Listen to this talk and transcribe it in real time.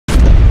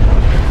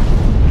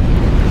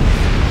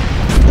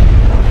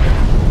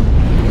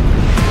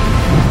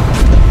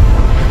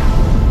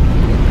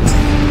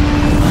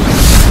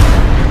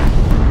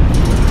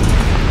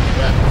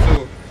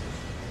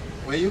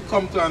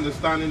come to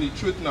understanding the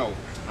truth now,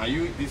 and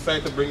you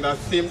decide to bring that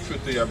same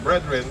truth to your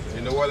brethren,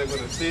 you know what they're going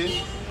to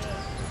say?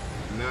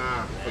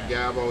 Nah,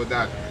 forget about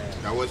that.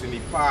 That was in the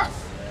past.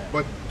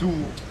 But do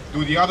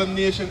the other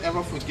nation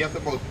ever forget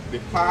about the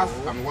past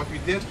and what we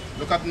did?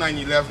 Look at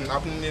 9/11,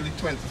 happened nearly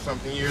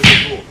 20-something years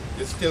ago.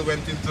 They still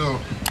went into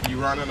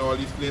Iran and all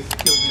these places,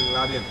 killed Bin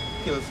Laden,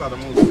 killed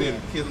Saddam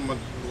Hussein, killed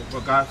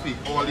Gaddafi,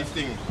 all these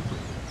things.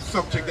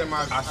 Subject them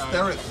as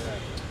terrorists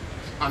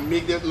and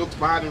make them look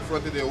bad in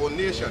front of their own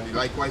nation.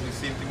 Likewise, the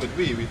same thing with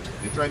we.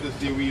 They try to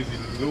say we is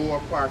the lower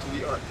part of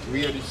the earth.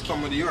 We are the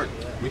scum of the earth,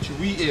 which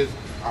we is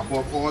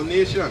above all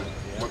nations.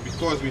 But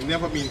because we've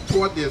never been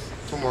taught this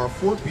from our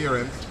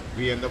foreparents,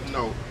 we end up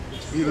now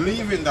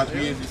believing that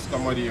we is the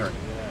scum of the earth.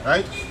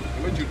 Right?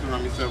 I'm going to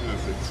Deuteronomy 7 and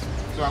 6.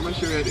 So I'm going to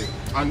show you this.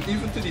 And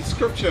even to the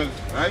scriptures,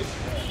 right,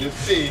 they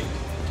say,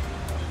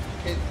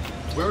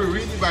 when we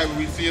read the Bible,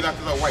 we say that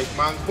it's a white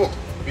man's book.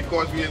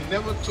 Because we have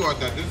never taught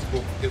that this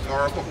book is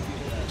our book.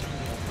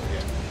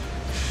 Yeah.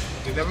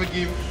 They never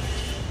give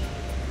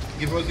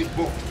us the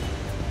book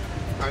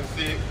and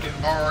say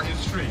it's our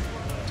history.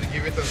 They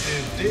give it and say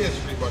it's their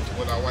history, but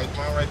will a white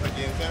man write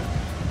against them?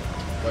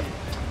 But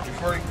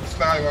before we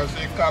start, I want to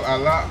say, call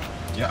Allah,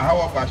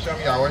 Yahawah, BahaSham,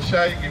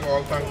 Yahawashi, give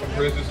all thanks and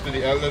praises to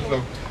the elders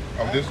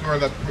of this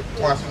world that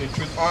passing the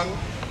truth on.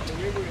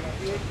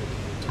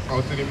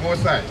 Out to the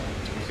Most High.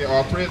 We say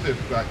all praises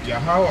like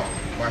Yahawah,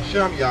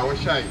 BahaSham,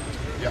 Yahawashi.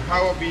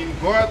 Yahawah being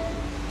God,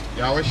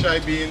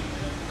 Yahawashi being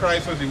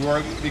Christ, as the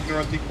world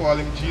ignorantly call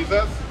him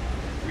Jesus.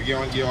 We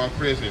give all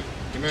praises.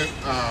 Amen.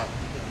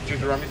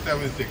 Deuteronomy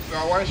 7:6. So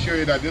I want to show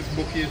you that this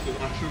book is an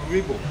actual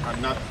real book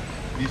and not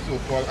the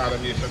so-called other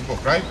nation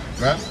book, right?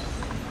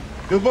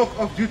 The book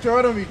of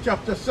Deuteronomy,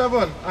 chapter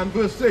 7 and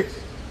verse 6.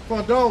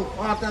 For thou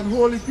art an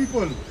holy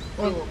people.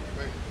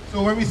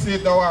 So when we say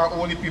thou art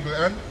holy people,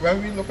 and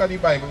when we look at the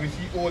Bible, we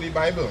see Holy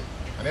Bible.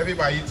 And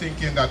everybody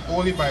thinking that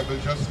Holy Bible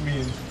just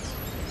means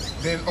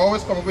they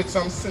always come up with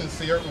some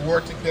sincere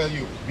word to tell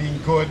you, being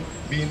good,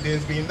 being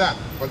this, being that.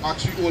 But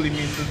actually holy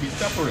means to be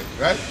separate,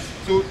 right?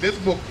 So this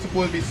book is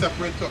supposed to be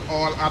separate to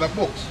all other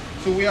books.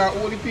 So we are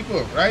holy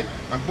people, right?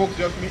 And book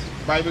just means,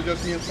 Bible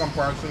just means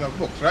comparison of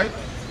books, right?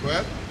 Go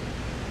ahead.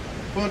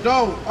 For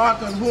thou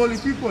art an holy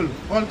people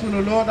unto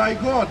the Lord thy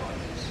God.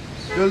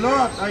 The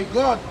Lord thy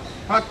God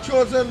hath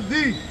chosen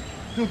thee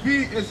to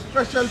be a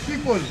special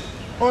people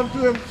unto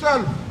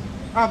himself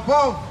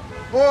above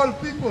all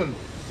people.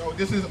 So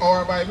this is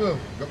our Bible.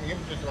 Give me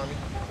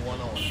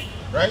 1 hour.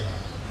 Right?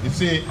 You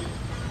see,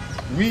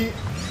 we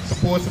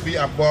supposed to be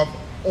above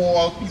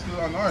all people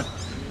on earth.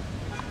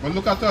 But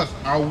look at us.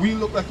 Are we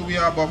look like we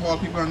are above all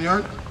people on the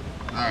earth?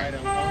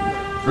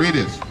 Alright. Read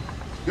this.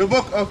 The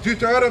book of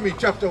Deuteronomy,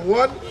 chapter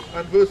 1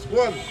 and verse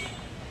 1.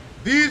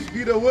 These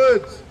be the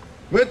words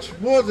which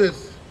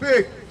Moses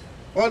spake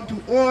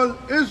unto all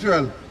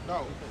Israel.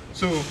 No.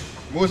 So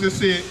Moses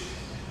said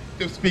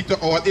to speak to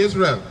all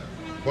Israel.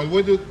 But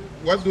what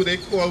do they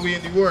call we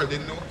in the world? They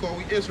don't call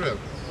we Israel.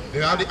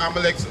 They have the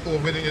Amaleks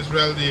over in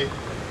Israel,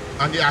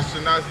 and the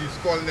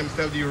Ashkenazis calling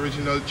themselves the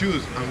original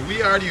Jews. And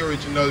we are the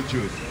original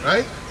Jews,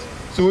 right?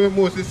 So when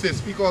Moses says,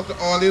 speak out to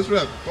all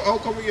Israel. But how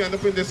come we end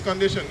up in this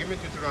condition? Give me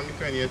Deuteronomy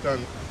 28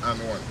 and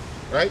 1,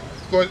 right?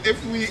 Because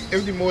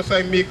if the Most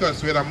High make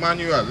us with a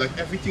manual, like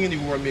everything in the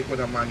world make with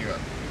a manual,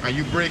 and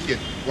you break it,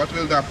 what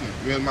will happen?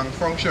 Will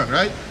malfunction,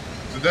 right?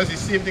 So that's the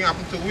same thing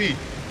happen to we.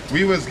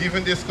 We was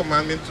given this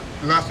commandment,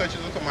 last church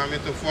is a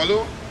commandment to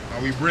follow,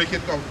 and we break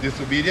it of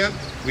disobedience,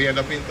 we end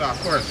up into a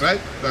curse, right?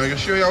 So I'm going to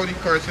show you how the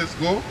curses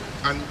go,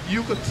 and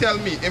you could tell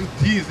me if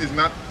these is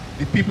not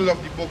the people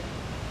of the book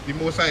the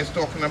Most High is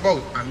talking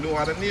about, and no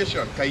other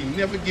nation, because he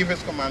never give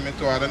his commandment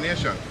to other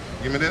nation.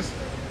 Give me this.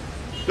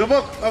 The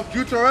book of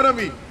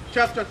Deuteronomy,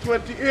 chapter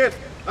 28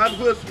 and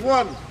verse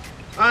 1.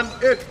 And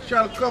it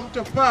shall come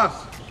to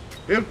pass,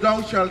 if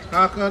thou shalt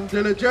hearken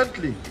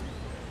diligently.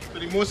 So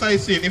the Most High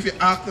is saying, if you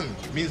hearken,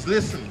 means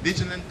listen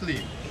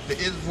diligently to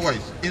his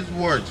voice, his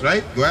words,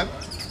 right? Go ahead.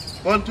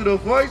 Unto the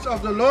voice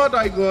of the Lord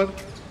thy God,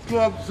 to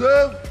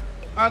observe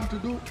and to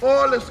do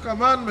all his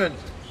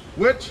commandments,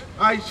 which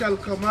I shall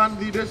command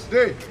thee this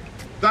day,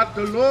 that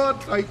the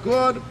Lord thy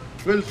God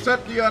will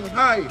set thee on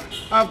high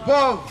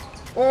above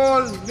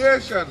all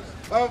nations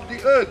of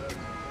the earth.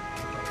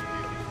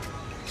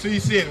 So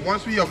he's saying,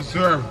 once we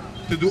observe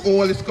to do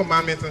all his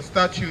commandments and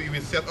statutes, he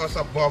will set us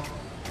above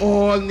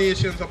all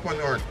nations upon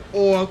earth,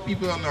 all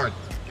people on earth.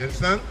 You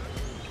understand?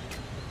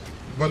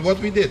 But what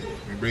we did,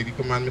 we break the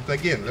commandment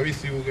again. Let me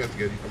see who gets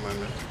the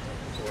commandment.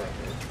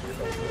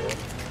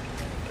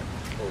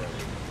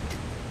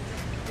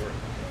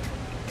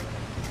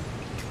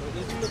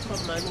 The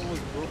commandment was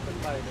broken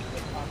by the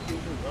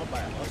Caucasians, not by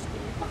us.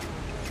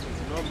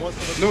 No, most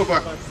of the no, people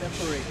but, got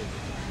separated.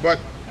 But,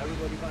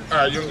 everybody got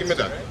alright, you give me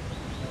that. Right?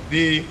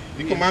 The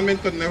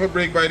commandment could never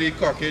break by the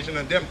Caucasian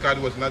and them, because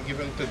it was not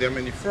given to them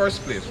in the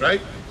first place,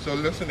 right? So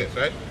listen to this,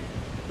 right?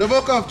 The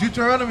book of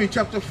Deuteronomy,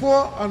 chapter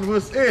 4 and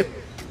verse 8.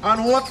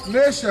 And what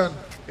nation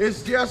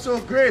is there so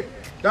great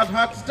that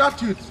hath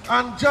statutes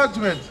and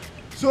judgments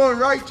so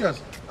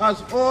righteous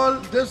as all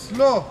this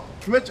law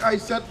which I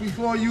set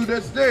before you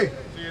this day.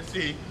 So you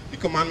see, the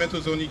commandment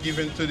was only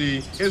given to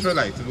the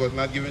Israelites. It was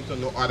not given to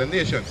no other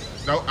nation.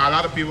 Now, a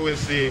lot of people will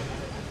say,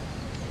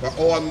 but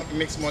all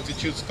mixed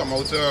multitudes come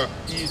out of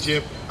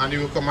Egypt and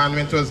the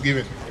commandment was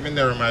given. Even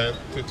Jeremiah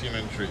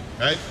 13:3,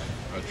 right?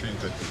 Or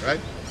 3:13, right?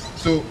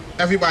 So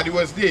everybody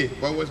was there,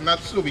 but it was not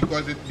so,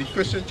 because the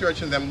Christian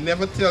church and them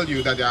never tell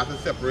you that they have to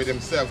separate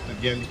themselves to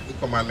gain the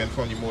commandment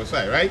from the Most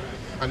High, right?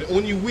 And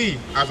only we,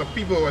 as a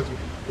people,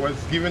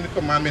 was given the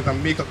commandment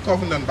and make a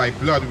covenant by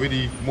blood with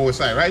the Most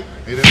High, right?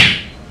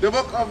 The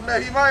book of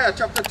Nehemiah,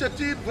 chapter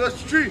 13, verse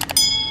 3.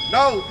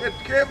 Now it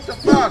came to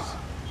pass,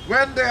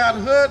 when they had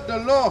heard the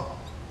law,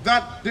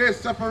 that they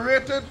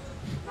separated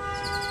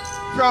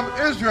from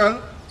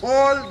Israel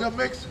all the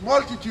mixed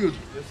multitude.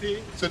 You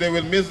see? So they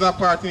will miss that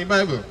part in the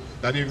Bible,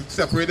 that they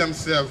separate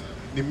themselves.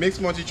 The mixed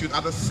multitude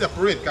had to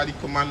separate because the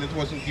commandment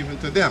wasn't given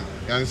to them.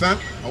 You understand?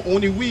 And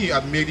only we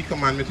had made the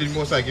commandment to the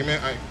Most High. Give me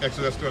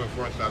Exodus 12,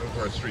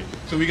 verse 3.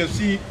 So we can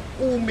see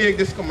who made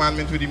this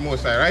commandment with the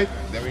Most High, right?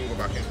 Then we can go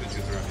back into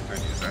Deuteronomy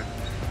 28, right?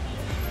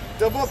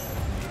 The book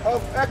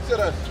of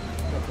Exodus.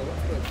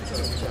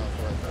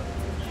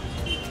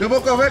 The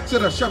book of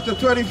Exodus, chapter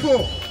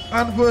 24,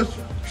 and verse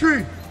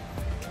 3.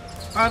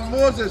 And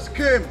Moses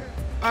came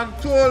and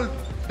told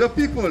the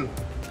people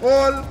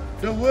all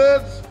the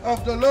words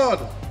of the Lord.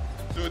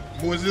 So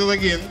Moses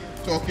again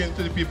talking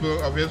to the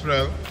people of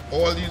Israel,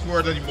 all these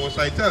words that the Most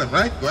High tell him,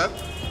 right? Go ahead.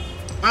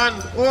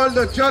 And all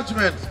the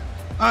judgments,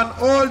 and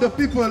all the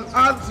people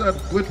answered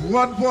with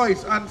one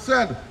voice and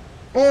said,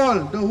 all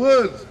the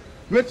words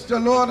which the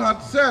Lord had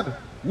said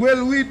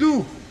will we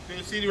do. So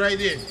you see right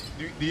there,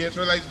 the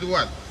Israelites do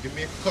what? They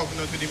make a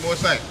covenant with the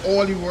Most High.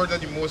 All the words that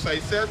the Most High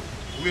said,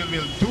 we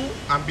will do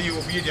and be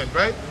obedient,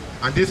 right?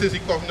 And this is the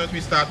covenant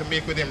we start to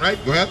make with him,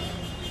 right? Go ahead.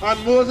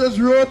 And Moses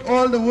wrote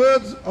all the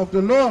words of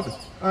the Lord,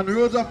 and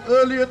rose up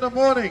early in the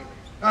morning,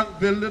 and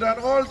builded an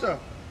altar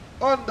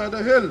under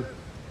the hill,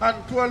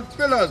 and 12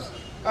 pillars,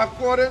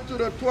 according to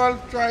the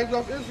 12 tribes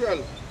of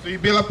Israel. So you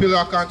build a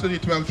pillar according to the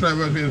 12 tribes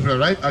of Israel,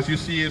 right? As you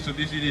see here, so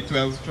this is the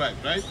 12 tribes,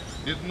 right?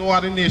 There's no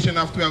other nation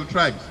of 12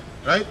 tribes,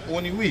 right?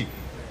 Only we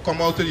come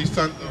out to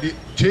the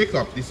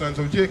Jacob, the sons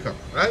of Jacob,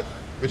 right?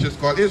 Which is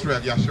called Israel,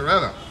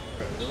 Yasharella.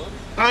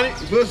 And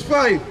verse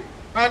 5,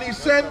 and he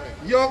sent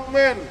young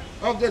men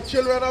of the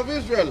children of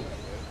Israel,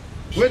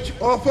 which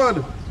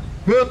offered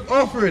burnt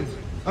offerings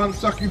and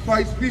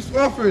sacrificed peace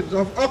offerings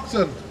of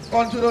oxen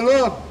unto the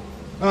Lord.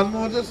 And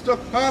Moses took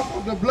half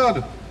of the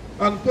blood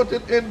and put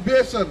it in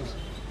basins,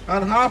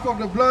 and half of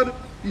the blood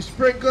he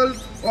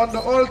sprinkled on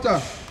the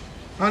altar.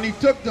 And he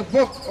took the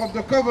book of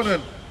the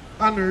covenant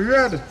and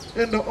read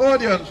in the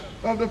audience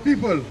of the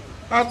people.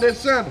 And they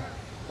said,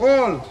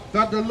 all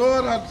that the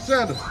Lord had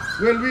said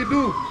will we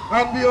do,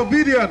 and be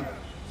obedient.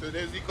 So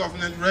there's the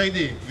covenant right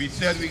there. We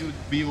said we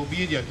would be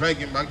obedient, right?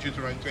 Getting back to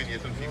Deuteronomy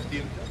 28 and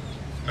 15.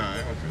 No,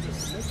 I want to do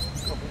this.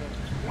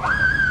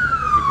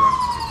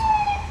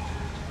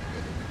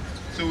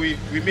 So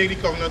we make the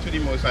covenant with the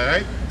Most High,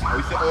 right? And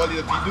we say all that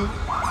we do,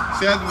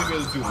 said we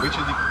will do, which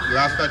is the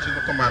last statute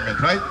of commandment,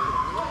 right?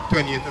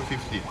 28 and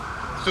 15.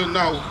 So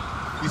now,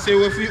 we say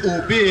well, if we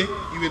obey,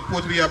 he will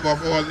put we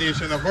above all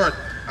nations of earth,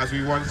 as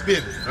we once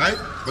been, right?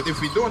 But if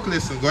we don't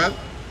listen, go ahead.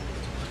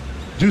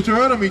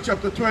 Deuteronomy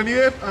chapter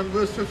 28 and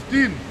verse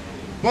 15.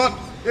 But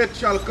it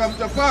shall come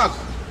to pass,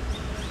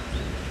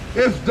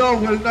 if thou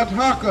wilt not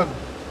hearken.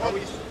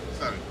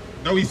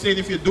 Now he's saying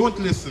if you don't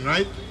listen,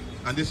 right?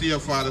 And this is your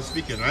father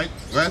speaking, right?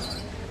 Right?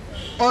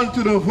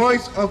 Unto the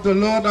voice of the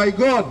Lord thy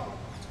God,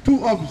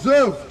 to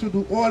observe to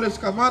do all his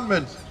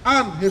commandments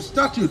and his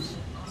statutes,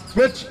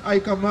 which I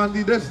command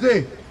thee this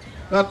day,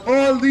 that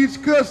all these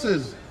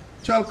curses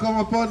shall come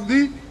upon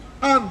thee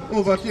and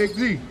overtake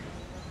thee.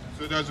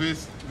 So that's where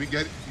we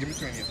get, give me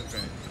 28 and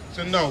 20.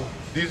 So now,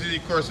 this is the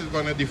curses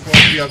going to default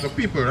we as a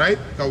people, right?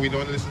 Because we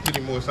don't listen to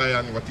the Most High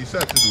and what he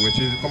said to do, which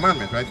is the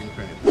commandment, right? In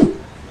 20.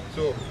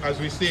 So, as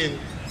we're saying,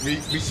 we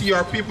see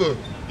our people,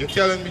 you're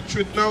telling me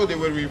truth now, they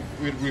will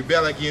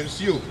rebel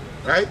against you,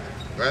 right?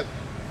 Right?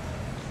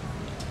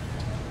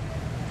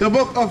 The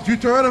book of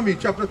Deuteronomy,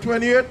 chapter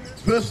 28,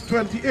 verse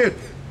 28.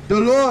 The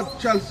Lord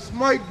shall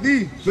smite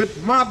thee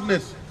with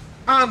madness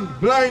and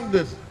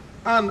blindness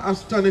and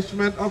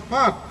astonishment of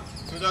heart.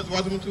 So that's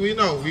what we're doing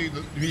now. We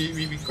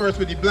curse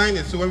with the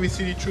blindness. So when we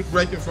see the truth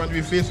right in front of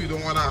our face, we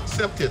don't want to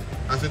accept it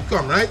as it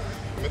comes, right?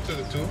 I'm going to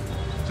the two.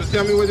 So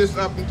tell me what this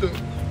happened to.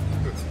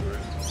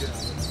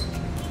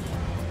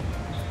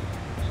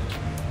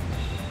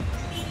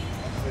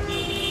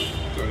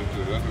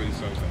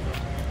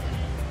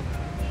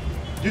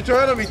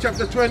 Deuteronomy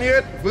chapter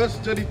 28, verse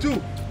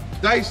 32.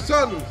 Thy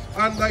sons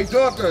and thy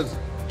daughters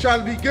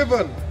shall be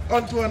given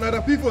unto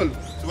another people.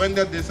 So when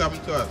did this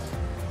happen to us?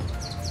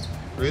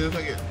 Read it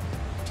again.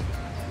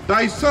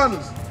 Thy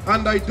sons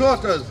and thy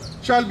daughters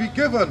shall be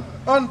given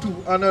unto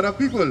another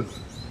people.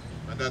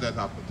 And that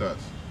happened to us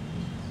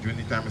during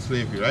the time of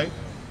slavery, right?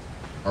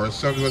 Our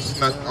sons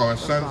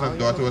and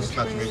daughters were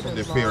snatched away from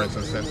their parents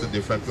and sent to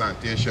different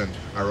plantations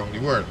around the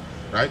world,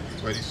 right?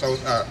 Where the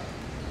south are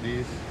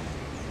these.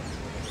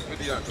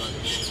 the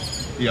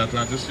Atlantis. The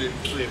Atlantis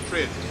slave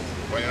trade.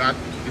 But that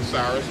the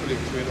Sahara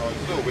slave trade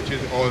also, which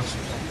is also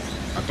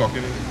a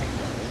talking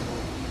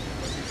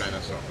kind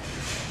of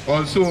stuff.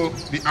 Also,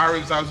 the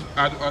Arabs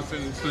had us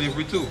in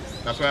slavery too.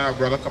 That's why our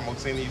brother come out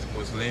saying he's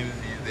Muslims,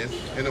 he's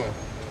this, you know.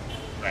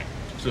 Right.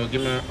 So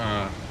give me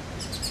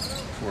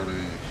for the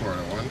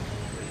one.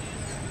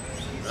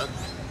 Right.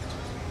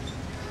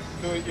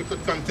 So you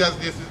could contest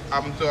this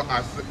happened to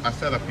a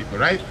set of people,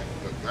 right?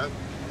 Right?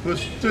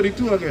 Verse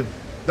 32 again.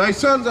 Thy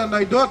sons and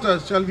thy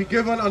daughters shall be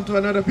given unto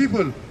another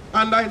people,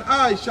 and thine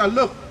eyes shall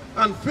look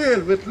and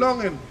fail with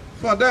longing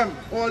for them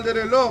all the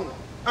day long,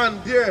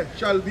 and there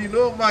shall be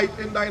no might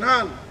in thine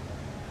hand.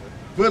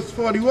 Verse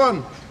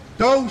 41.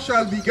 Thou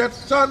shalt beget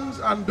sons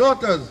and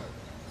daughters,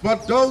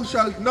 but thou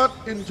shalt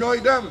not enjoy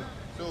them.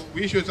 So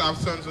we should have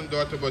sons and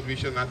daughters, but we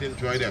should not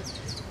enjoy them.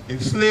 In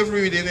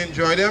slavery, we didn't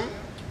enjoy them.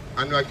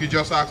 And like you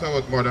just asked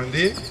about modern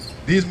day,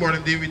 these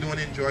modern day, we don't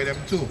enjoy them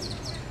too.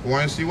 You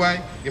want to see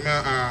why? Give me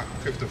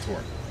 54.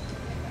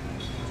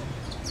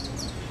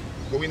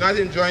 But we're not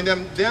enjoying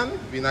them then,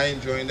 we're not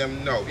enjoying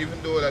them now.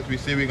 Even though that we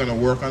say we're going to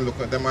work and look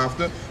at them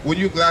after, would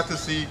you glad to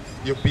see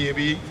your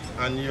baby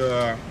and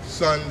your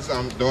sons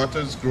and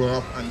daughters grow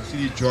up and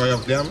see the joy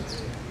of them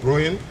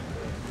growing?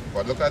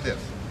 But look at this.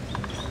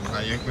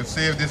 And you can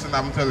save this and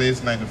happen to at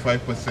least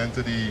 95%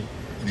 to the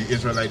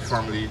Israelite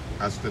family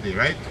as today,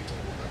 right?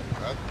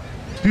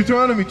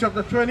 Deuteronomy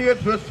chapter 28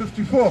 verse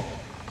 54.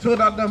 So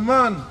that the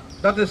man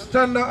that is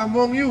tender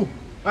among you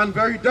and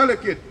very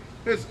delicate,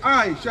 his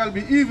eye shall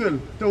be evil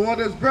toward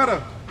his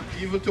brother.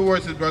 Evil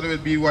towards his brother will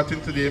be what in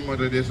today's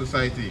modern day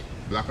society?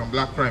 Black on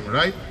black crime,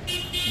 right?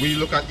 We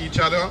look at each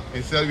other,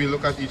 instead we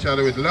look at each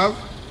other with love,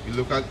 we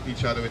look at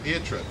each other with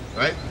hatred,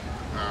 right?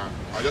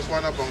 I just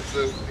want to bounce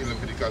the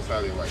Leviticus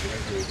alleyway,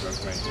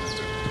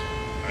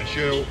 and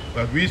show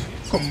that we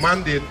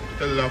commanded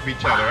to love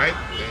each other, right?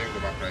 Then you go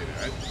back right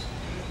there, right?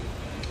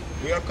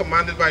 We are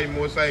commanded by the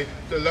Most High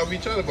to love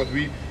each other, but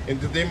we, in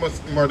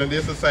today's modern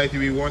day society,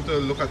 we want to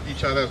look at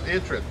each other as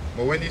hatred.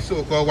 But when these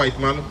so-called white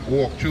men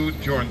walk through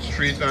John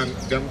Street and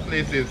them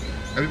places,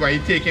 everybody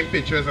taking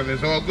pictures and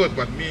it's all good,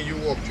 but me and you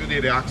walk through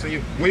there, they're asking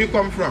you, where you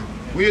come from?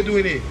 Where you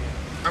doing it?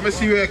 I'm going to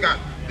see where you got.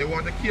 They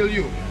want to kill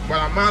you.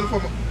 But a man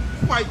from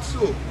quite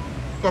so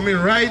coming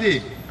right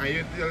there, and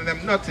you tell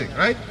them nothing,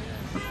 right?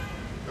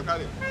 Look at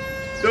it.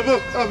 The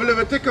book of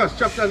Leviticus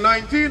chapter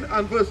 19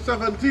 and verse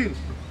 17.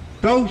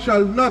 Thou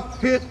shalt not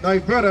hate thy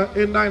brother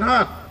in thine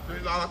heart. So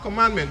it's our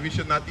commandment. We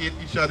should not hate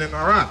each other in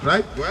our heart,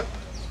 right? What?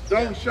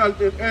 Thou shalt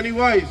in any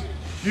wise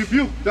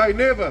rebuke thy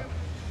neighbor.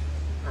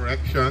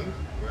 Correction.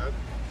 What?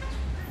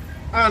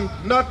 And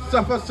not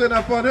suffer sin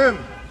upon him.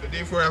 So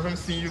therefore, if I'm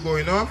seeing you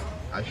going off,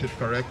 I should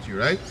correct you,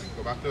 right?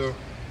 Go back to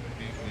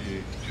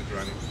the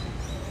Deuteronomy.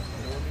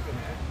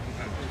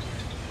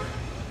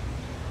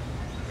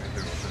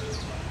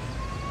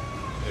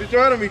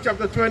 Deuteronomy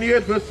chapter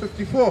 28 verse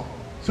 54.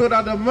 So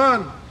that the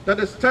man that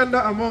is tender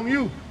among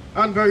you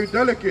and very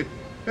delicate,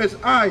 his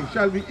eye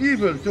shall be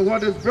evil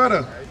toward his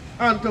brother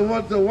and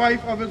towards the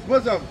wife of his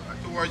bosom.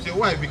 And towards your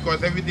wife,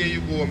 because every day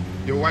you go home,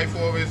 your wife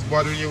always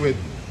bothering you with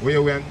where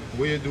you went,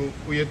 where you do,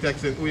 who you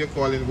texting, who you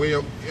calling, where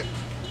you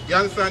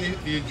understand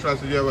the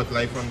trust you have with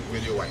life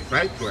with your wife,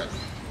 right? Go ahead.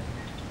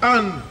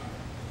 And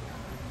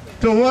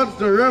towards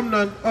the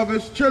remnant of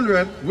his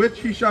children which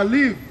he shall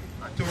leave.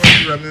 And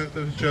towards the remnant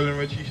of his children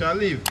which he shall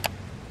leave.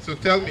 So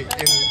tell me,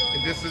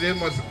 in this today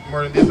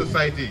modern day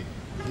society,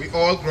 we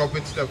all grew up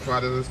with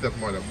stepfathers and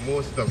stepmothers,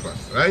 most of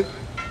us, right?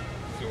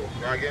 So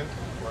go again.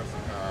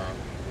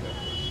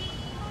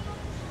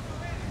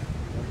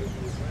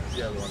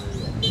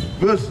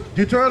 Verse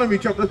Deuteronomy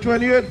chapter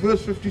 28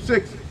 verse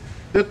 56.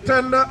 The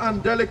tender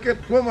and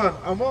delicate woman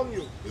among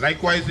you.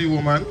 Likewise the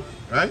woman,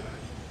 right?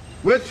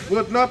 Which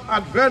would not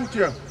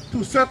adventure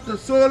to set the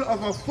sole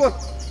of her foot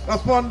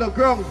upon the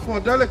ground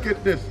for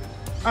delicateness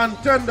and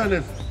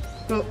tenderness.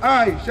 So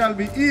I shall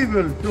be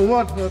evil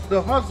toward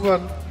the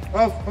husband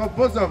of her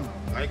bosom.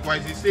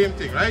 Likewise the same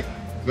thing, right?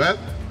 Well,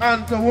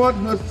 and toward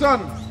her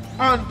son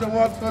and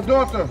towards her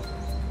daughter.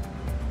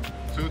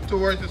 So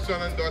towards the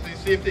son and daughter, the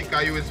same thing.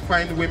 Because you always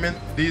find women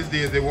these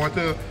days, they want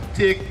to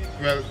take,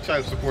 well,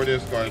 child support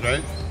is called,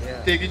 right?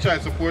 Yeah. Take the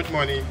child support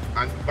money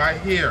and buy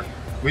here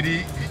with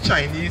the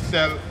Chinese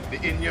sell,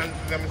 the Indians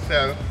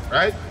themselves,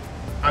 right?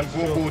 And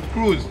go boat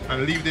cruise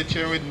and leave the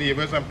children with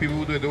neighbors and people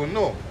who they don't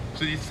know.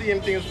 So the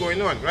same thing is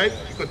going on, right?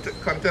 You could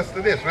contest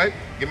to this, right?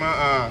 Give me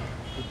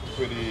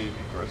for the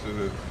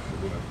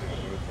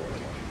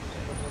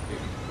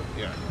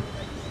yeah.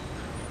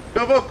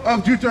 The book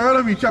of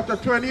Deuteronomy chapter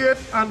 28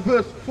 and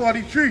verse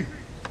 43.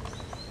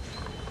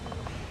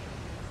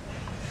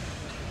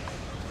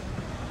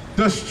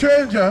 The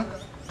stranger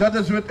that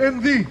is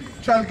within thee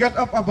shall get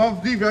up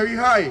above thee very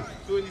high.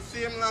 So in the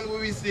same land where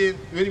we say,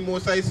 where the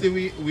Most High say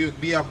we will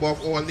be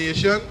above all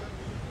nations,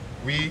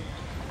 we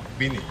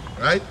beneath,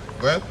 right?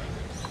 Well,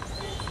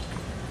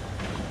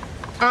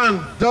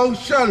 and thou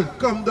shalt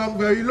come down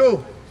very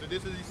low. So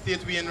this is the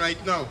state we're in right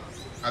now.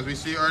 As we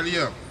say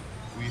earlier,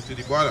 we to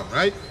the bottom,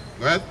 right?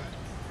 Go ahead.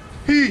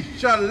 He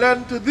shall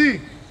lend to thee,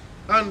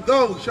 and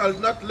thou shalt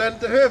not lend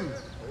to him.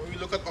 When we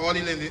look at all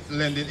the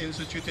lending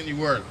institute in the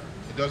world,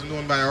 it doesn't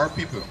owned by our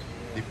people.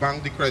 The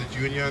bank, the credit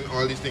union,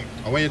 all these things.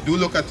 And when you do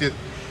look at it,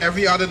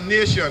 every other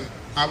nation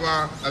have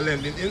a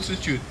lending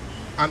institute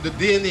under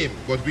their name,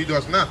 but we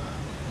does not.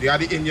 They are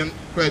the Indian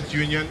credit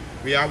union.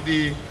 We have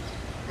the,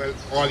 well,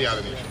 all the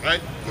other nations,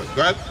 right? Good.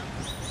 Go ahead.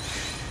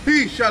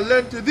 He shall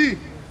lend to thee,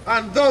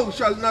 and thou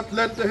shalt not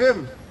lend to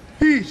him.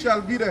 He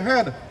shall be the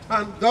head,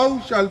 and thou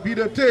shalt be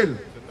the tail.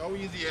 So now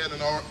he's the head and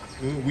now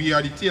we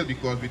are the tail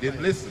because we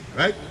didn't listen,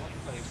 right?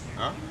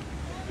 Huh?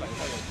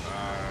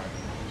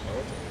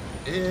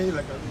 Hey,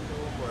 like a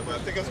little boy, but I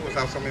think I'm supposed to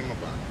have some in my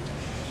bag.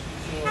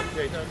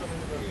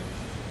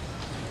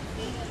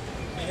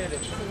 Yeah,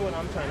 this is what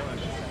I'm trying to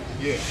understand.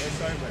 Yeah.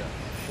 Sorry, brother.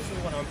 This is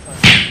what I'm trying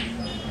to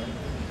understand.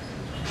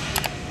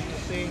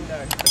 You're saying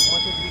that as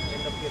much as we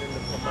end up getting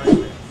the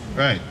commandments,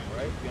 Right.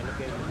 right? We end up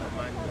getting the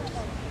commandments,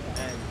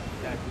 and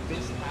that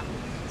this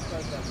happens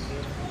because that we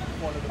didn't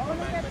follow the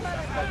commandments.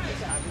 That's what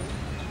this happens.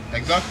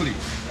 Exactly,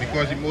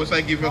 because the Most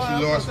High give us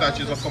the law,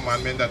 statutes, and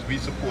commandment that we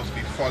supposed to be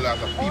follow as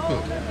a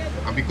people,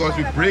 and because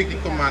we break the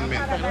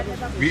commandment,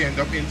 we end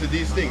up into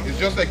these things. It's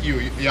just like you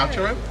have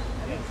children?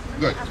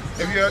 Good.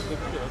 If you are,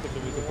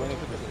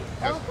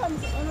 How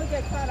comes you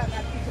get Barak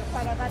picture?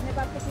 Barak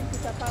never taking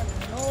picture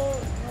no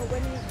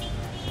when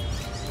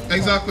he...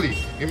 exactly.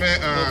 You may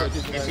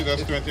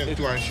Exodus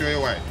 22 and show you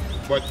why.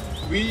 But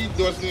we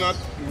does not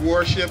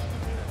worship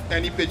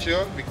any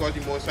picture because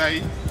the Most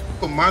High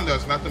command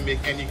us not to make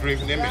any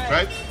graven image,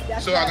 right?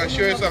 So I can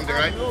show you something,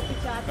 right?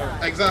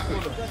 Exactly.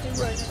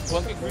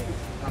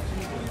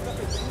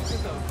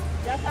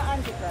 That's an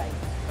antichrist.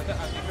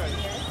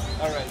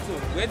 Alright, so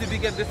where did we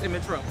get this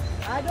image from?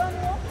 I don't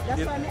know.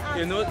 That's why I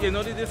asked You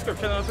know the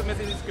description of him is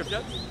in the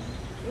scripture?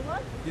 You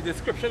what? The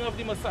description of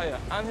the Messiah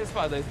and his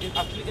father is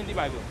actually in the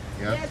Bible.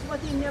 Yeah. Yes, but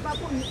he never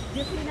put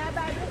this in the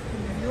Bible.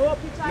 No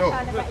picture No.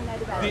 never in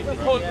the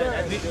Bible.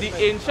 The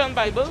ancient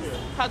Bibles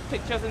had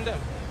pictures in them.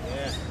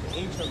 Yeah, the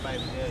ancient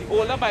Bible. Yeah. The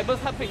older Bibles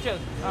had pictures.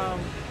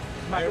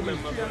 I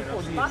remember. Back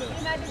in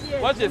the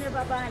days, Watch he this.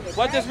 never banned it,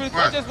 Watch this real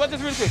quick. Watch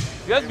this real quick.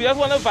 We just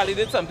want to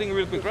validate something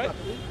real quick, right?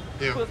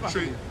 Yeah. First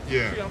Three, Maccabees.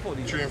 yeah. 3 and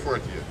 40. 3 and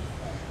 40, yeah.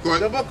 Go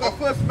The ahead. book of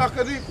First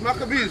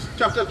Maccabees,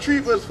 chapter 3,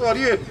 verse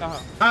 48, Uh-huh.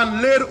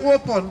 and laid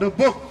open the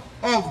book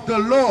of the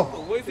law,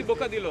 Where is the book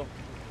of the law?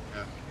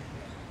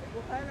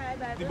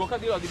 The book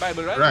of the law, the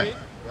Bible, right? Right.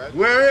 Right.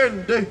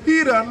 wherein the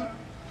heathen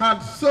had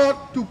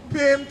sought to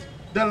paint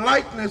the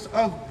likeness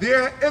of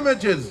their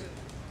images.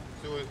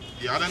 So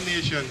the other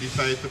nation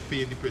decided to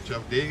paint the picture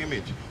of their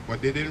image,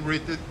 but they didn't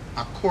write it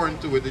according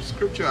to what the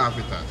scripture have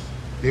it as.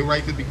 They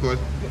write it because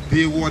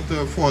they want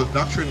to false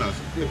doctrine us.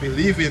 They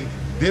believe in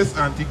this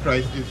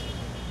Antichrist is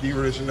the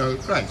original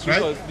Christ, right?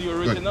 Because the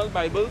original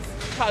Bibles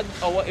had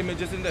our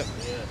images in them.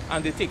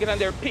 And they take it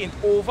and they paint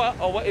over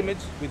our image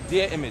with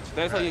their image.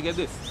 That's how you get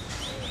this.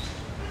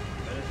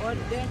 But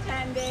then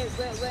time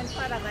when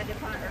Father got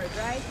the on earth,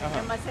 right?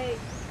 They must say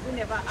we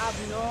never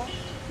have no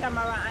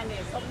camera and then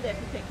something there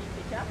to take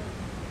a picture.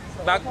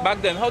 So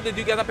Back then, how did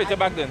you get a picture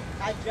back then?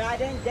 I dry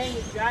them, then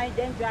you dry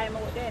them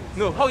out then.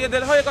 No, how you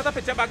got a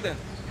picture back then?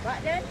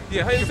 Back then,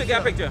 Yeah, how you get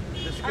a picture?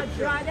 I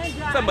dry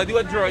them. Somebody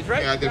would draw it,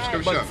 right? Yeah, the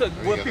scripture. But so,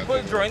 were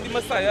people drawing the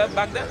Messiah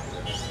back then?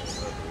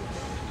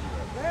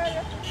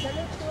 Well, tell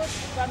the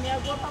truth, from here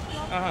go back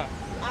now. Uh-huh.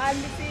 All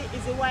me see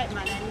is a white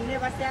man and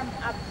never see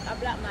a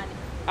black man.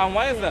 And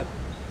why is that?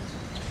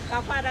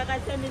 Our Father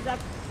God said is a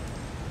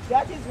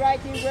that is right,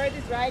 his word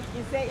is right.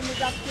 He said it is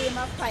a flame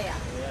of fire.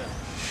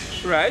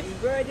 Right?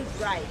 His word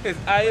is right. His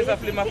eye is a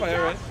flame of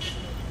fire, right?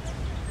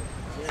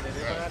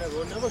 Yeah, they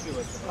will never give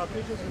us our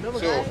pictures. Will never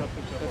So- give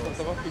us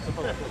a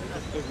picture.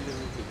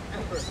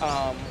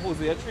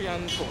 Hosea 3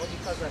 and 4.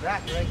 Because of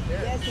that, right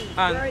there. Yes, his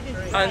word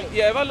is right. And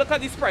you ever look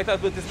at the Sprite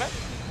advertisement?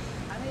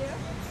 I'm here.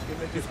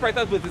 The Sprite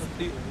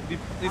advertisement.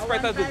 The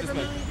Sprite One Bible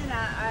advertisement. reading,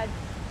 I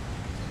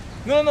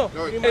No.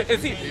 No, You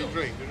see, you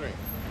drink.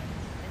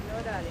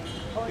 know,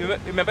 darling. you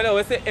remember they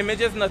always say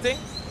image is nothing?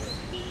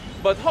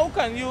 But how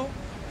can you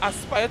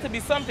aspire to be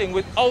something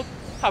without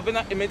having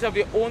an image of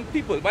your own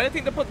people? Why do you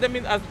think they put them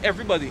in as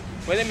everybody?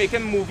 When they're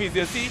making movies,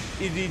 you see,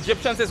 the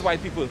Egyptians is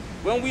white people.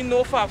 When we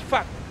know for a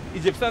fact,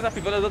 Egyptians are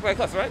people that look like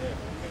us, right?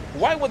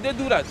 Why would they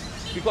do that?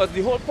 Because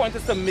the whole point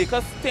is to make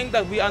us think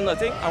that we are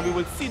nothing and we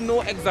will see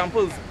no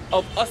examples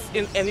of us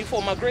in any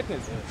form of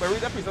greatness. But read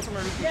that, please. That's what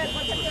I'm reading. Yes,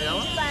 but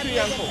the Three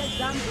and four.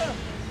 example.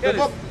 Here it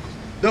is.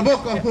 The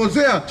book of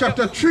Hosea,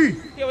 chapter 3,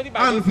 Hear what the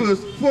Bible and says.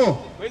 verse 4.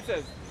 Where it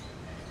says,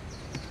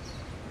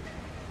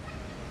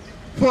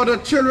 For the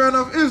children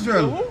of who?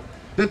 Israel,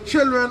 the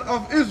children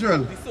of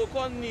Israel, The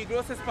so-called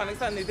Negroes,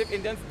 Hispanics, and Native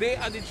Indians, they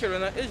are the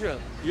children of Israel.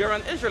 You're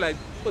an Israelite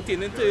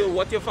pertaining to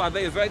what your father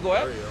is, right? Go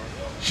ahead.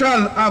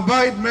 shall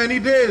abide many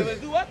They will days,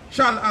 do what?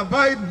 shall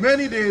abide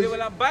many They days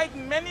will abide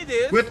many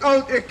days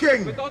without a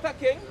king, without a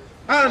king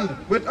and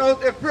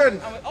without a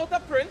prince, and without a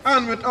prince,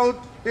 and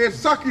without a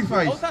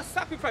sacrifice, without a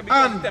sacrifice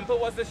because And- the temple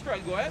was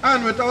destroyed. Go ahead.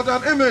 and without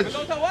an image,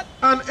 Without a what?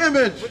 an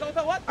image, Without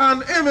a what? an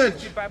The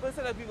image. Bible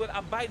said that we will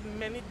abide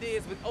many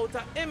days without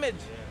an image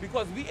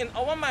because we in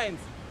our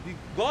minds, the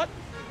God.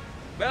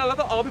 When a lot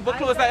of our people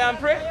close their eye and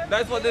pray,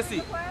 that's what they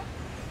see.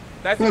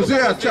 That's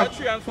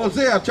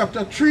Hosea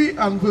chapter 3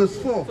 and verse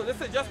 4. So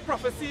this is just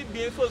prophecy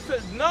being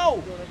fulfilled.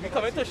 No, we're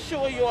coming to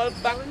show you all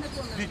back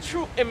the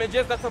true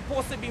images that are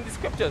supposed to be in the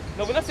scriptures.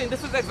 Now we're not saying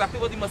this is exactly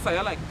what the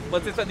Messiah like,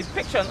 but it's a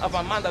depiction of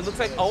a man that looks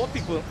like our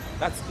people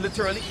that's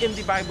literally in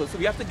the Bible. So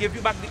we have to give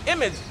you back the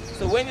image.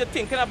 So when you're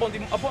thinking about the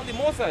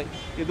Messiah,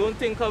 you don't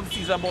think of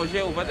Caesar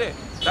Borgia over there,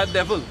 that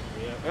devil.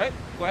 Right?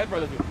 Go ahead,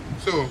 brother.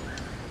 So,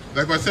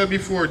 like I said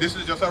before, this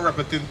is just a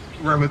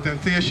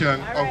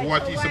representation of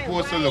what he's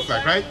supposed to look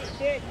like, right?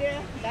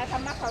 That's a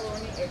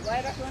macaroni egg.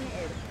 Why macaroni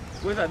egg?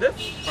 What is that? This?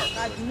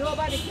 Because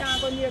nobody can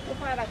go near to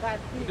Father God.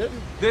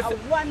 This?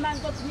 One man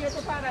goes near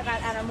to Father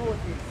God and a Moses.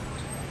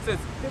 Sis,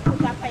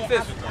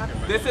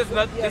 this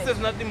is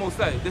not the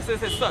Messiah. This is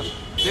his son.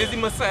 This is the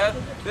Messiah.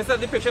 This is a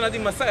depiction of the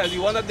Messiah, the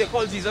one that they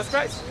call Jesus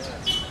Christ.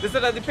 This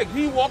is a depiction.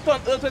 He walked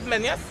on earth with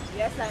men, yes?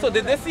 Yes, so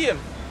did they see him?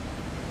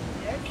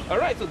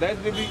 Alright, so that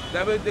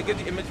will they get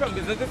the image from.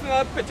 This is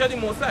not a picture of the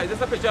Messiah, this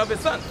is a picture of his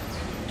son.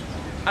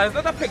 And it's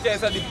not a picture,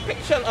 it's a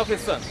depiction of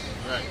his son.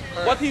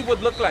 Right. What he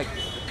would look like.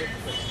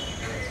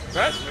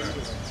 Right?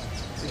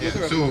 Yeah,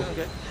 so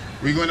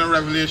we're going to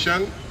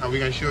Revelation and we're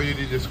going to show you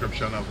the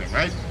description of him,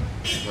 right?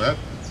 Go ahead.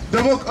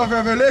 The book of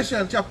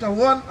Revelation, chapter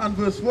 1 and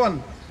verse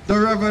 1. The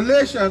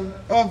revelation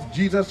of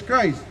Jesus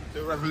Christ.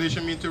 So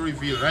revelation means to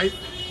reveal, right?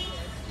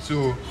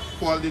 So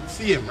Paul did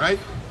see him, right?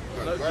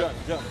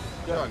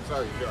 John,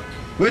 sorry, John.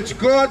 Which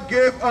God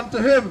gave unto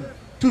him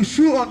to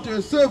shew unto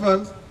his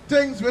servants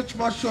things which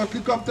must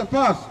shortly come to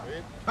pass.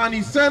 And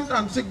he sent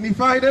and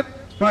signified it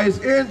by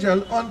his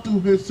angel unto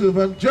his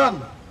servant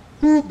John,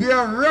 who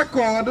bear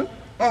record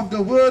of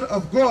the word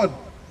of God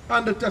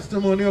and the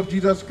testimony of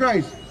Jesus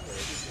Christ.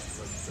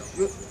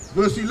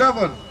 Verse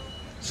 11,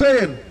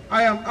 saying,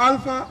 I am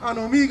Alpha and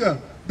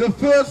Omega, the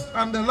first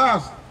and the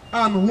last,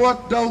 and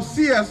what thou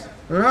seest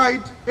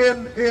write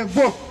in a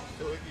book.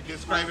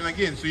 Describing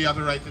again, so you have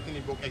to write it in the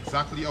book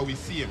exactly how we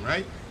see him,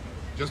 right?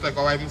 Just like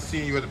how I've been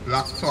seeing you with the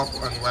black top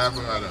and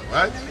whatever,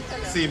 right?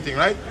 Same thing,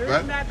 right?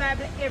 Read my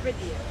Bible every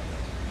day.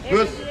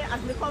 Every day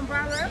as we come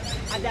from work,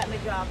 I got my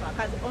job,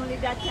 because only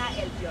that can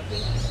help you,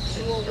 okay?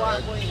 You know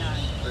what's going on.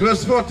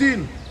 Verse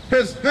 14,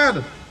 his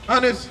head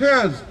and his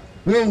hairs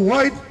were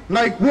white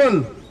like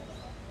wool.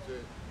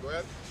 Go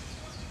ahead.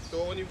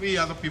 So only we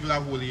other people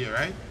have wool here,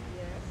 right?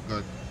 Yes.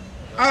 Good.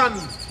 And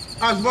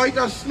as white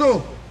as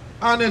snow,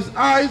 and his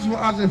eyes were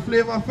as a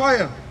flame of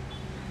fire,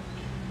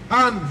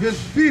 and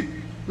his feet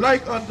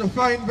like unto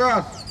fine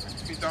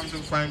brass. Feet unto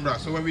fine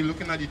brass. So when we're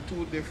looking at the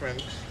two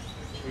different,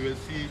 we will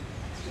see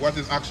what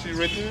is actually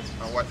written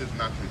and what is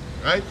not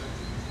written, right?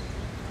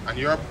 And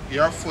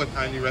your foot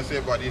and the rest of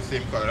your body is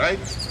same color, right?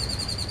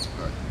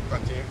 Good.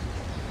 Continue.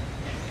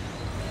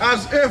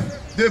 As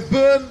if they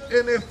burn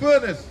in a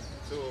furnace.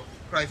 So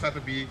Christ had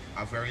to be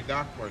a very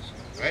dark person,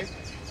 right?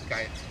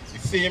 Okay. The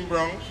same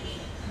brown,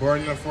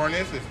 born in a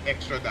furnace is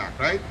extra dark,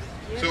 right?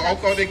 Yes. So how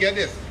come they get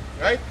this,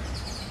 right?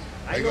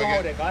 I know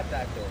how they got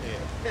that though.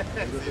 Yeah.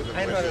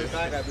 I know they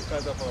got that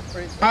because of our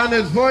prince. And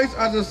his voice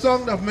as the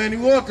sound of many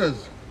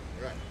waters.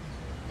 Right.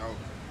 Now,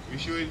 we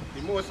show you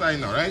the more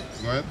sign now, right?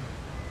 Go ahead.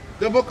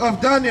 The book of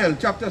Daniel,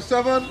 chapter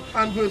 7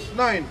 and verse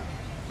 9.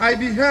 I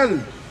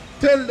beheld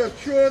till the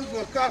thrones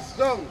were cast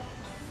down,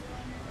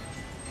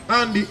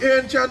 and the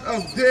Ancient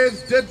of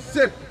Days did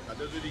sit. And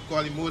that's what they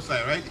call the Most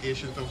High, right?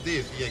 Ancient of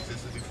Days. He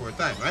existed before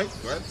time, right?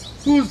 Go ahead.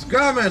 Whose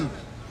garment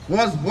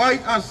was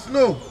white as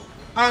snow,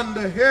 and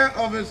the hair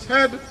of his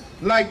head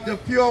like the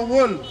pure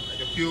wool. Like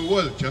the pure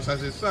wool, just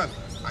as his son,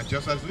 and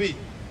just as we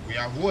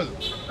have wool,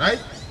 right?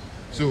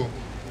 So,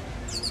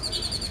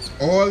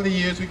 all the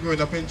years we growing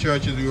up in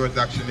churches, we were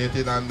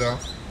indoctrinated under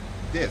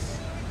this,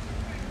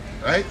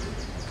 right?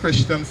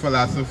 Christian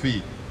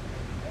philosophy,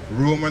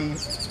 Roman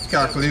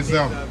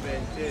Catholicism,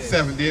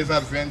 Seventh-day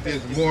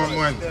Adventists,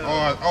 Mormon,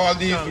 all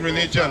these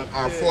religions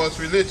are false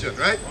religion,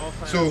 right?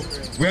 So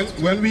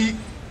when we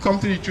come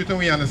to the truth and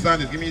we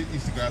understand it, give me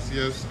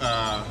Ecclesiastes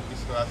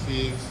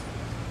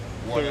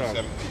 1 and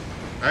 17,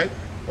 right?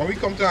 When we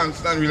come to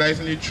understand,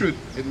 realizing the truth,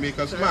 it makes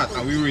us mad,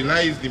 and we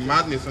realize the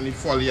madness and the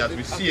folly as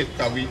we see it,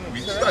 because we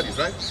study,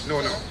 right? No,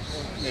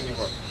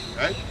 anymore,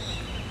 right?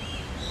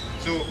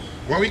 So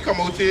when we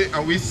come out here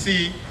and we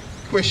see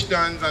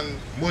Christians and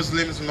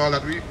Muslims and all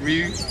that,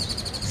 we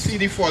see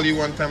the folly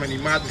one time and the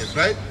madness,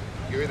 right?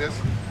 Give me this.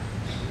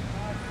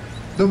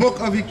 The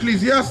book of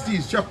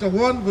Ecclesiastes, chapter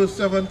 1, verse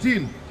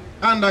 17.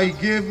 And I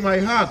gave my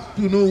heart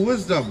to know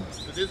wisdom.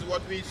 So this is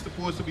what we're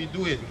supposed to be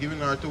doing, giving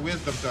her to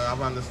wisdom, to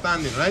have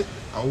understanding, right?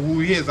 And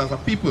who he is as a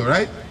people,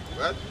 right?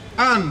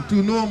 And to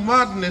know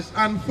madness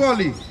and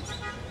folly.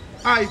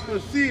 I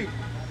perceive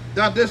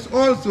that this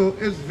also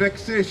is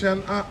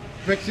vexation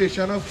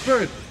of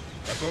spirit.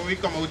 That's why we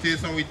come out here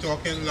and we're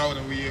talking loud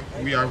and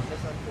we are,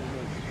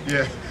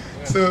 yeah.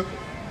 So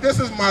this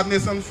is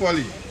madness and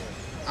folly.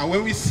 And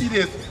when we see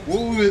this,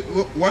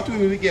 what will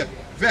we get?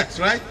 Vex,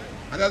 right?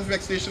 And that's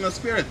vexation of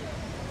spirit.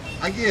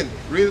 Again,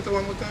 read it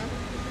one more time.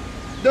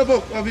 The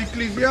book of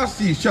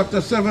Ecclesiastes,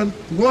 chapter 7,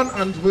 1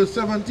 and verse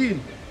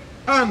 17.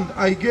 And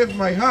I gave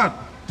my heart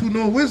to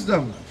know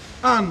wisdom,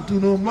 and to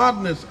know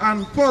madness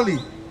and folly.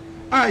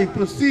 I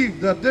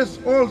perceive that this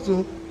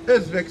also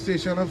is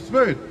vexation of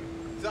spirit.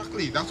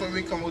 Exactly. That's why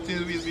we come out here,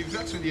 we'll be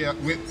vexed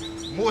with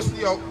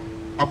mostly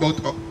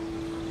about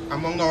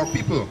among our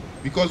people,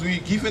 because we're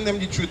giving them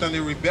the truth and they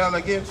rebel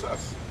against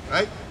us.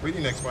 Right? Read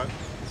the next one.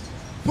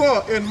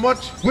 For in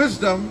much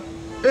wisdom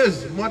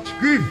is much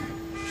grief,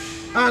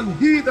 and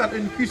he that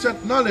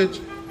increaseth knowledge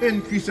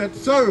increaseth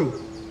sorrow.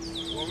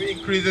 When we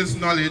increase this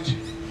knowledge,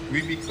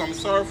 we become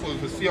sorrowful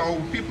to see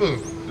how people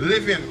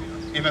living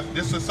in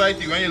this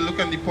society. When you look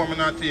at the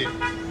Promenade,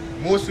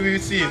 most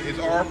we've seen is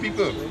our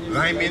people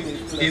liming,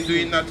 in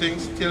doing nothing,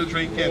 still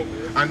drinking,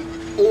 and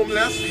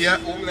homeless,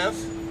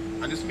 homeless,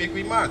 and this make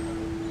me mad.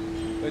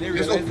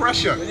 There's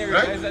oppression, when you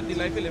right? realize that the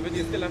life you live in,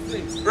 you're still a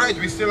slave. Right,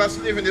 we still a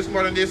slave in this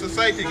modern day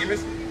society. Give me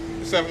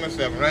 7 and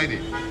 7, right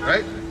there.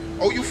 Right?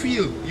 How you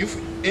feel?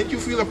 Ain't you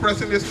feel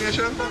oppressed in this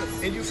nation?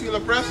 Ain't you feel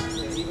oppressed?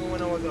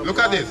 Look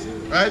at this,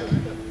 right?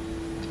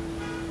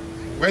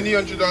 When the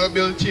 $100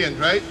 bill changed,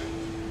 right?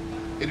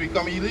 It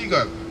become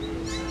illegal.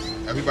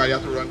 Everybody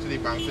has to run to the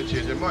bank to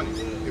change their money.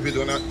 If you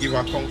do not give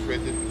account for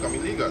it, it become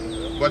illegal.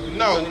 But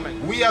now,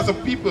 we as a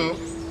people,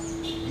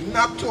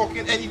 not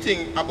talking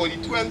anything about the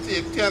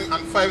 20, 10,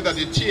 and 5 that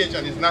they change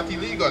and it's not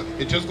illegal.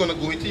 It's just going to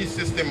go into the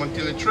system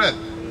until it tread.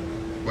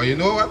 But you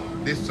know what?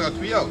 They sort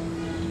we out.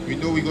 We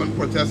know we're going to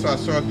protest for a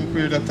certain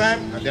period of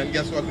time, and then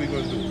guess what we're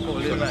going to do?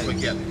 We're going to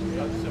forget it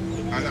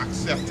and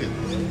accept it.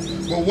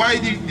 But why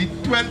the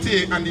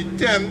 20 and the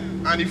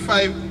 10 and the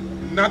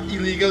 5 not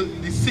illegal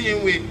the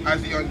same way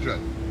as the 100?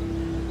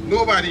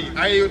 Nobody,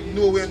 I heard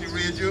nowhere on the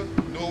radio,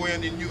 nowhere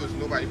in the news,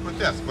 nobody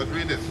protests. But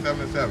read this, 7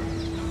 and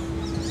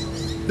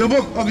 7. The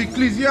book of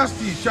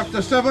Ecclesiastes,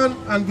 chapter 7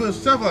 and verse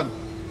 7.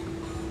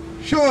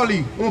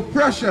 Surely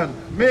oppression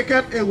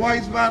maketh a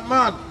wise man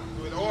mad.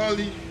 With all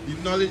the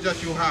knowledge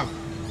that you have,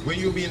 when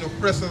you're being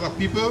oppressed as a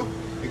people,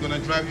 it's going to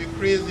drive you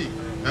crazy.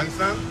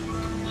 Understand?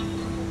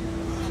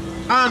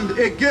 And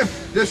a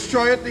gift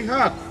destroyeth the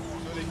heart.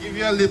 So they give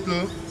you a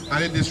little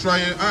and it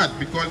destroys your heart,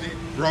 because it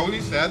Rowley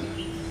said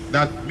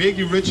that make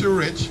the rich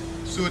rich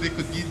so they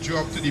could give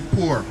job to the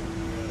poor.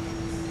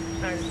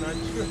 That is not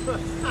true.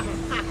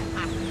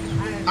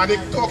 And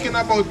they're talking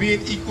about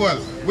being equal.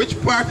 Which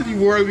part of the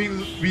world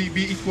will we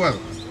be equal?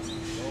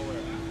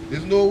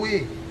 There's no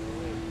way.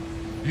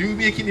 You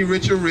making the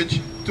rich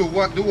rich to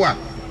what? Do what?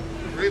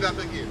 Read that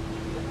again.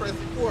 Oppress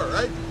the poor,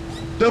 right?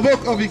 The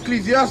book of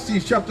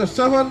Ecclesiastes, chapter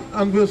 7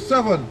 and verse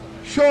 7.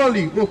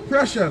 Surely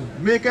oppression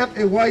maketh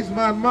a wise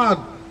man mad,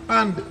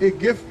 and a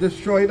gift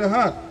destroy the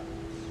heart.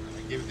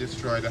 A gift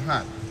destroy the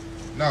heart.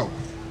 Now,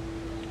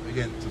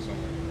 again to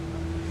somewhere.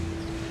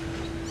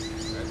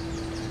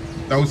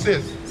 Right? Now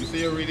sis, you say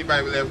you read the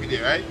Bible every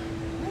day, right?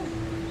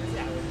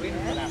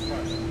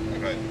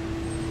 Right.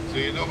 So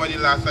you know about the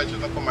last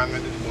righteous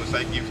commandment that the Most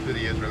High gives to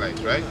the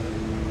Israelites, right?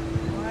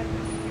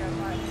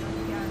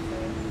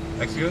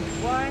 Excuse?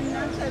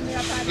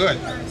 Good.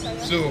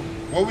 So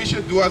what we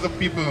should do as a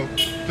people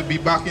to be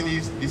back in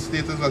the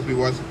status as we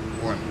was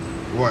once.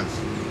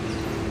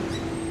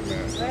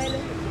 Yeah. Well,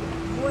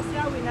 most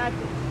of we not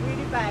read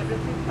the Bible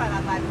to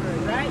follow that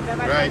word, right?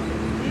 Right.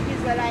 The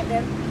Israelites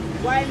them,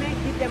 why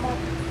make give them up,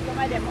 some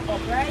of them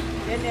up, right?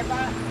 They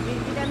never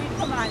give them in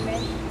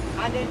commandment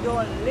and they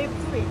don't live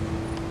to it.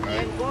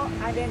 Right. Then go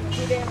and then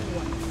do them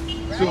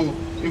one. Right? So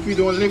if we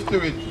don't live to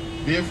it,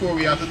 therefore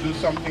we have to do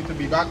something to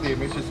be back there.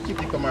 We just keep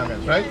the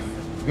commandments, right?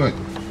 Good.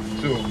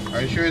 So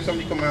I show you some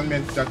of the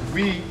commandments that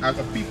we as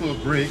a people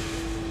break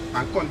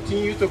and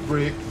continue to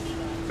break.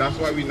 That's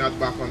why we're not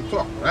back on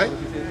top, right?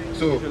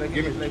 So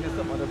give me.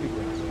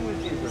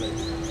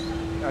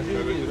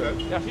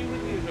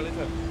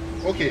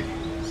 Okay.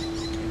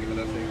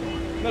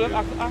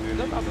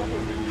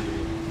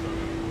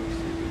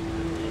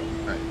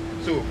 Right.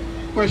 So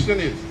question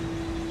is,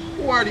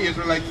 who are the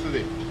Israelites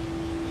today?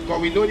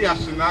 Because we know the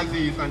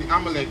Ashkenazis and the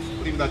Amaleks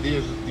claim that they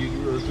are the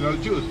original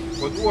Jews.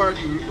 But who are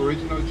the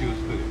original Jews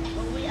today?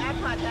 But we are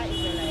part of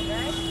Israelite,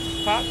 right?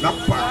 Part? Not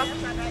part. We are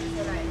part of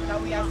Israelite. So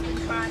we are from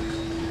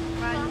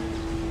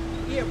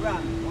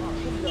Abraham,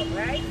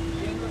 right?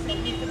 You know, so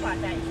we are part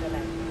of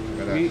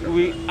Israelite.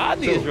 We are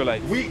the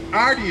Israelites. We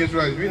are the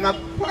Israelites. We're not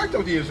part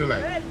of the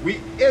Israelites. We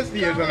is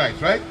the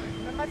Israelites, right?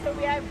 Remember, so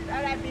we have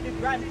been the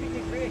grand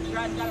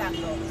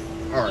Galacto.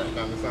 All right, I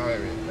understand what I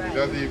mean. Right.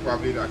 Just the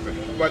probably the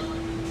accent. But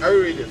I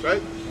will read this,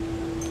 right?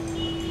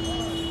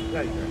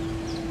 Right.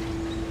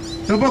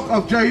 The book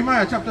of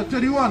Jeremiah, chapter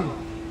 31,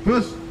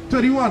 verse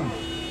 31.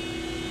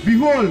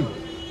 Behold,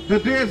 the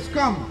days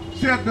come,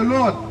 saith the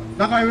Lord,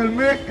 that I will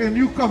make a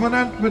new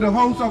covenant with the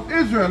house of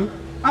Israel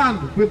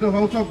and with the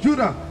house of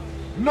Judah,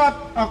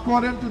 not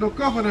according to the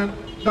covenant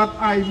that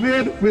I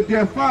made with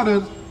their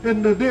fathers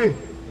in the day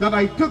that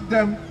I took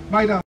them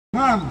by the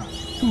hand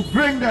to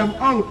bring them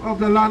out of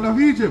the land of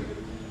Egypt,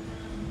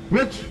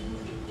 which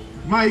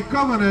my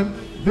covenant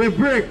they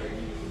break,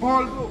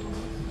 although...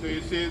 So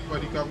you say it's for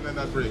the covenant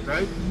that break,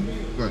 right?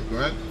 Good, go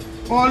ahead.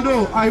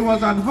 Although I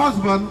was an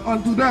husband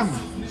unto them,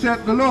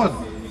 said the Lord,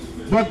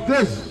 but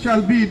this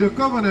shall be the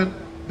covenant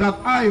that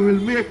I will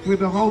make with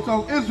the house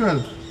of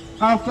Israel.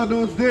 After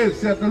those days,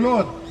 said the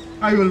Lord,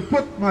 I will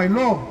put my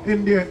law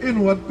in their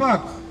inward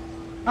parts,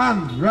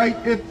 and write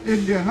it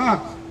in their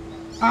hearts,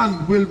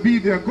 and will be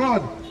their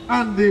God,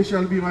 and they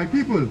shall be my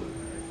people.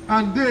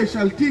 And they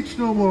shall teach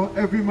no more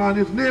every man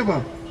his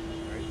neighbor,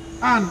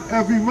 and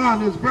every man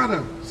his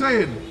brother,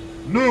 saying,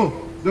 Know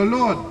the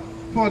Lord,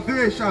 for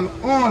they shall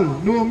all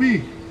know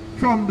me,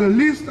 from the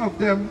least of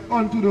them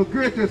unto the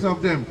greatest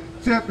of them,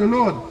 saith the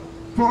Lord.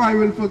 For I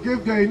will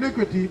forgive their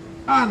iniquity,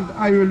 and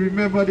I will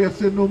remember their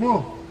sin no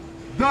more.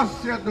 Thus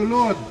saith the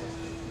Lord,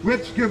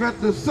 which giveth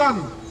the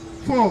sun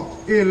for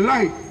a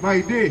light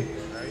by day,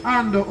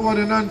 and the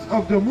ordinance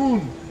of the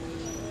moon,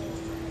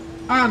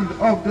 and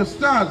of the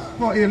stars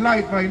for a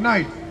light by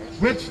night,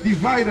 which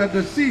divideth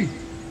the sea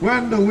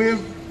when the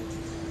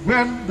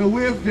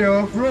wave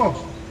thereof roar.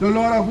 The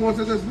Lord of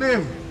hosts is his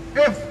name.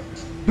 If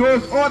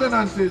those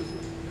ordinances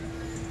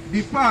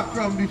depart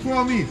from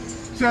before me,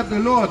 said the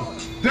Lord,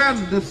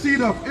 then the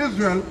seed of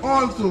Israel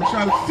also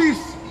shall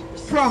cease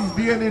from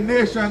being a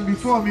nation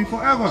before me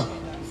forever.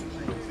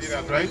 See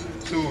that, right?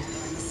 So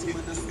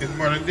in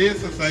modern day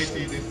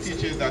society, this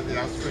teaches that they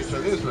are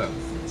spiritual Israel,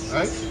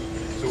 right?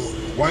 So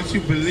once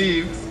you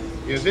believe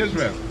in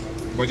Israel,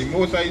 but the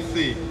Most High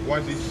say,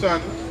 once the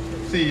sun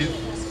sees,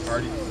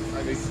 or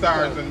the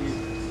stars, and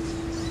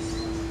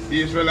the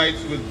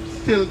Israelites will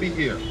still be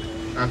here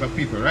as a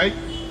people, right?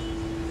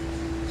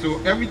 So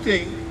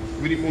everything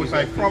with the Most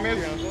High promise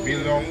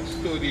belongs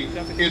to the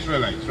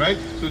Israelites, right?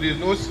 So there's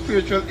no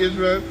spiritual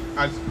Israel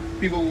as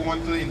people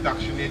want to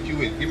indoctrinate you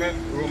with. Give me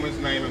Romans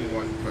 9 and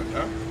 1 first,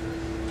 huh?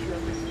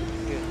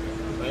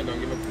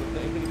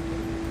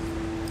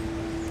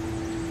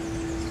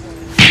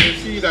 You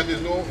see that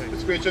there's no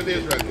spiritual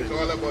Israel. It's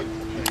all about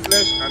the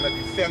flesh and a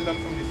descendant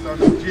from the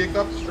son of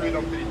Jacob straight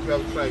up to the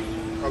 12 tribes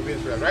of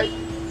Israel, right?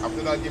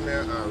 After that, give me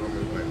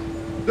Romans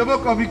 9. The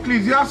book of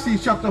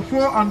Ecclesiastes chapter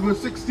 4 and verse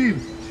 16.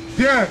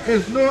 There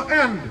is no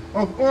end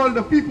of all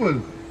the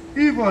people,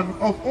 even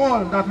of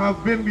all that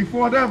have been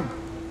before them.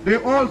 They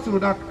also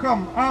that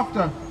come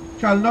after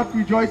shall not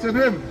rejoice in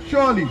him.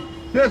 Surely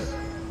this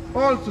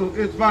also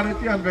is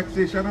vanity and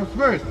vexation of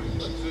spirit.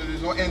 So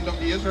there's no end of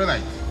the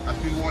Israelites, as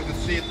we want to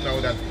say it now,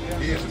 that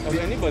Of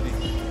anybody.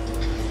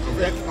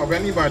 Of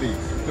anybody.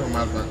 So,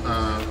 Romans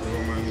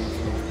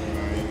 9.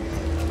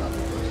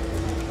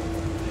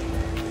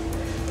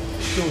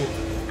 So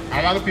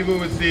a lot of people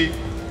would say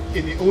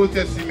in the Old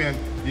Testament,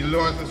 the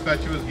laws and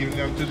statutes given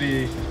them to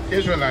the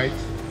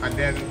Israelites, and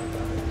then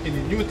in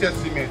the New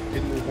Testament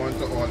it moved on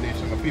to all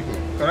nations of people.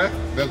 Correct?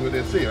 That's what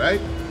they say,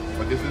 right?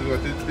 But this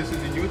is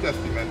the New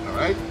Testament now,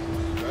 right?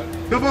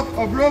 The book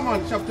of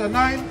Romans chapter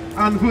 9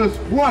 and verse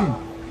 1.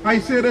 I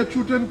say the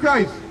truth in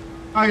Christ,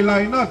 I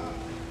lie not.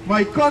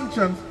 My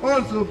conscience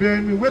also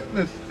bearing me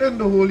witness in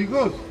the Holy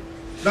Ghost,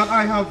 that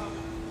I have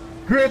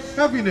great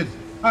heaviness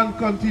and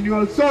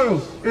continual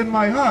sorrow in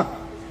my heart.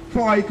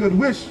 For I could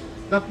wish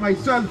that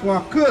myself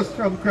were cursed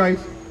from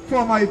Christ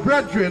for my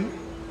brethren,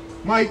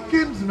 my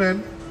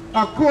kinsmen,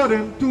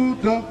 according to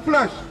the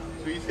flesh.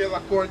 So he says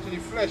according to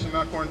the flesh and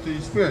according to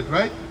the spirit,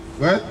 right?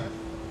 What?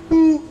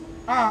 Who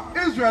are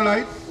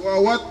Israelites?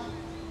 Well, what?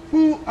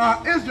 Who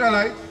are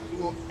Israelites?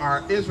 Who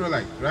are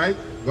Israelites, right?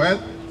 Go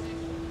ahead.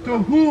 To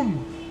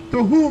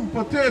whom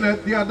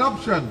pertaineth the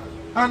adoption,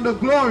 and the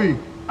glory,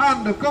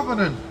 and the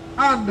covenant,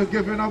 and the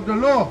giving of the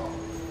law.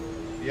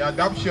 The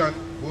adoption,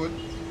 both,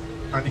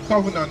 and the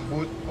covenant,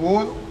 both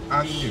old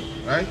and new,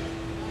 right?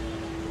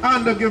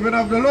 And the giving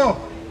of the law,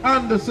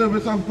 and the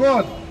service of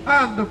God,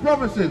 and the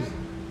promises,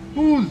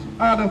 whose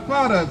are the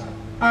fathers,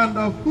 and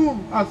of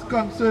whom, as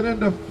concerning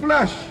the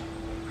flesh,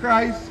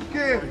 Christ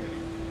came.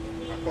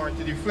 According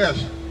to the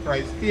flesh,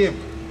 Christ came.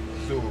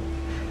 So,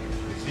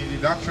 you see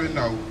the doctrine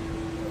now,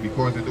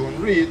 because they don't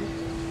read,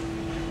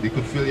 they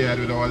could fill your head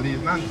with all these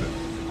nonsense.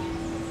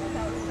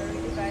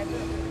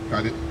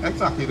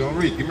 Exactly, don't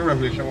read. Give me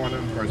Revelation 1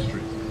 and verse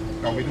 3.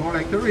 Now, we don't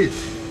like to read.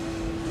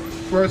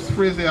 First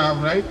phrase they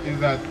have, right, is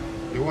that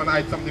they want to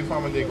hide something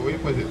from and they go, where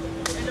is it?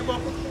 In the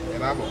book.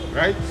 In our book,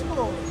 right?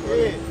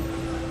 Yeah.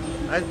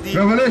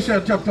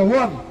 Revelation chapter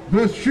 1,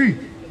 verse 3.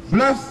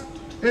 Blessed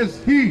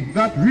is he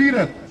that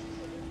readeth.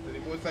 So the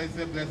Most High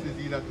said, blessed is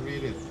he that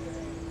readeth.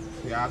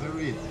 He has to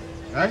read,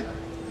 right?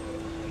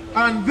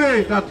 And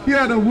they that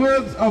hear the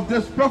words of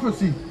this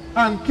prophecy,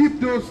 and keep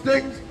those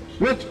things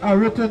which are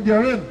written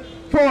therein,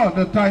 for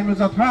the time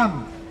is at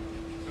hand.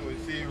 So we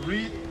say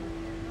read,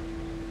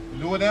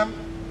 know them,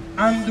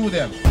 and do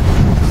them.